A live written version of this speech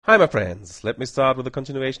Hi my friends, let me start with a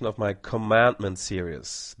continuation of my commandment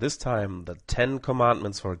series. This time the 10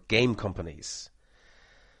 commandments for game companies.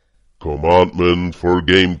 Commandment for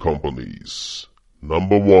game companies.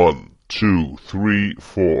 Number 1, 2, 3,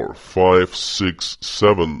 4, 5, 6,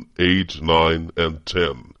 7, 8, 9, and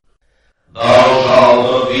 10. Thou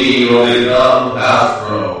shalt appeal become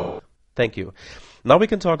Hasbro. Thank you. Now we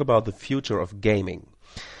can talk about the future of gaming.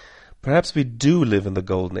 Perhaps we do live in the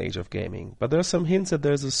golden age of gaming, but there are some hints that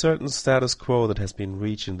there is a certain status quo that has been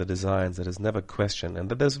reached in the designs that is never questioned, and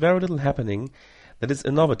that there's very little happening that is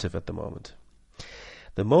innovative at the moment.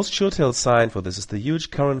 The most sure-tell sign for this is the huge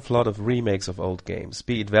current flood of remakes of old games,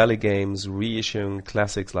 be it Valley games reissuing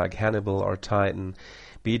classics like Hannibal or Titan,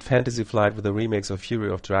 be it Fantasy Flight with the remakes of Fury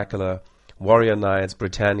of Dracula, Warrior Knights,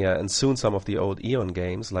 Britannia, and soon some of the old Eon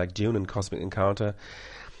games like Dune and Cosmic Encounter.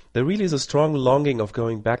 There really is a strong longing of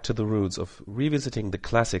going back to the roots, of revisiting the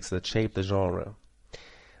classics that shaped the genre.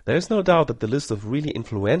 There is no doubt that the list of really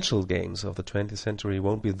influential games of the 20th century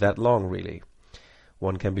won't be that long, really.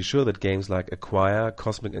 One can be sure that games like Acquire,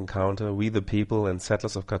 Cosmic Encounter, We the People, and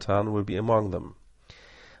Settlers of Catan will be among them.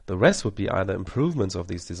 The rest would be either improvements of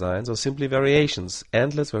these designs or simply variations,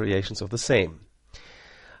 endless variations of the same.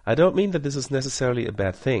 I don't mean that this is necessarily a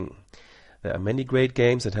bad thing. There are many great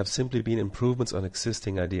games that have simply been improvements on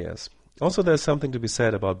existing ideas. Also, there is something to be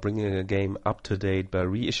said about bringing a game up to date by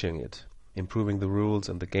reissuing it, improving the rules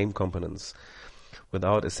and the game components,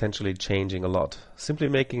 without essentially changing a lot, simply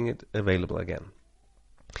making it available again.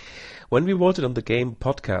 When we voted on the Game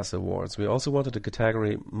Podcast Awards, we also wanted a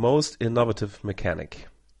category Most Innovative Mechanic.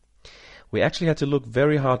 We actually had to look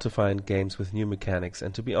very hard to find games with new mechanics,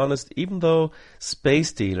 and to be honest, even though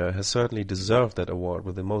Space Dealer has certainly deserved that award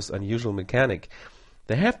with the most unusual mechanic,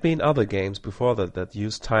 there have been other games before that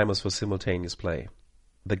used timers for simultaneous play.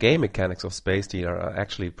 The game mechanics of Space Dealer are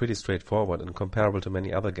actually pretty straightforward and comparable to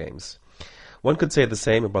many other games. One could say the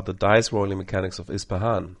same about the dice rolling mechanics of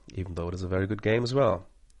Ispahan, even though it is a very good game as well.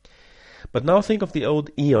 But now think of the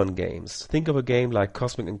old Eon games. Think of a game like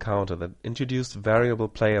Cosmic Encounter that introduced variable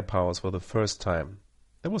player powers for the first time.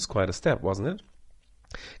 That was quite a step, wasn't it?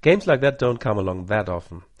 Games like that don't come along that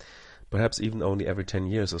often, perhaps even only every 10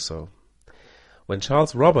 years or so. When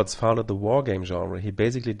Charles Roberts founded the wargame genre, he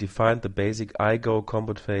basically defined the basic I go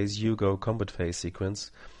combat phase, you go combat phase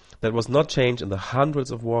sequence that was not changed in the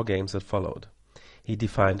hundreds of wargames that followed. He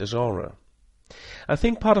defined a genre. I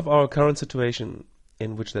think part of our current situation,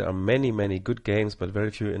 in which there are many, many good games but very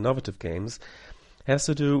few innovative games, has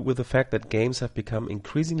to do with the fact that games have become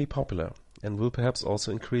increasingly popular and will perhaps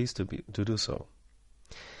also increase to do so.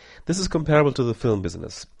 This is comparable to the film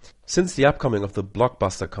business. Since the upcoming of the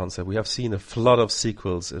blockbuster concept, we have seen a flood of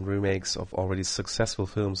sequels and remakes of already successful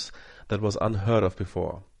films that was unheard of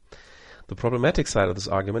before. The problematic side of this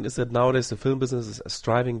argument is that nowadays the film business is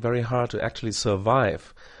striving very hard to actually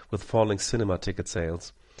survive with falling cinema ticket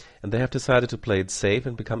sales, and they have decided to play it safe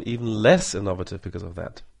and become even less innovative because of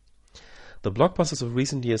that. The blockbusters of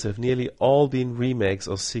recent years have nearly all been remakes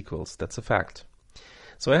or sequels, that's a fact.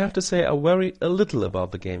 So I have to say I worry a little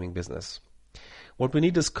about the gaming business. What we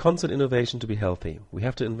need is constant innovation to be healthy. We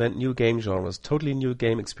have to invent new game genres, totally new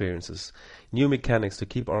game experiences, new mechanics to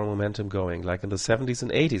keep our momentum going, like in the 70s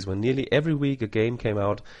and 80s when nearly every week a game came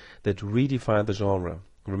out that redefined the genre.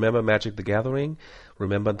 Remember Magic the Gathering?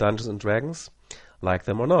 Remember Dungeons and Dragons? Like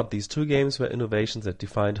them or not, these two games were innovations that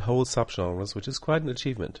defined whole subgenres, which is quite an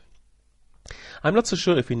achievement. I'm not so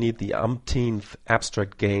sure if we need the umpteenth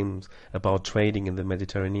abstract games about trading in the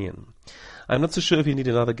Mediterranean. I'm not so sure if you need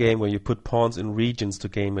another game where you put pawns in regions to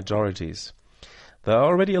gain majorities. There are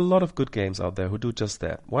already a lot of good games out there who do just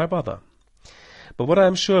that. Why bother? But what I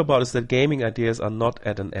am sure about is that gaming ideas are not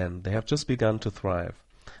at an end. They have just begun to thrive.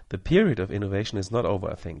 The period of innovation is not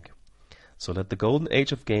over, I think. So let the golden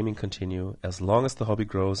age of gaming continue. As long as the hobby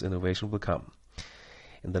grows, innovation will come.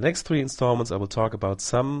 In the next 3 installments, I will talk about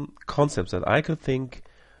some concepts that I could think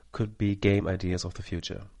could be game ideas of the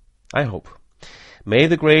future. I hope. May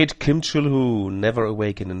the great Kim Chul-hu never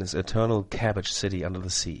awaken in his eternal cabbage city under the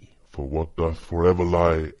sea. For what doth forever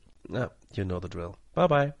lie. You know the drill.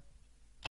 Bye-bye.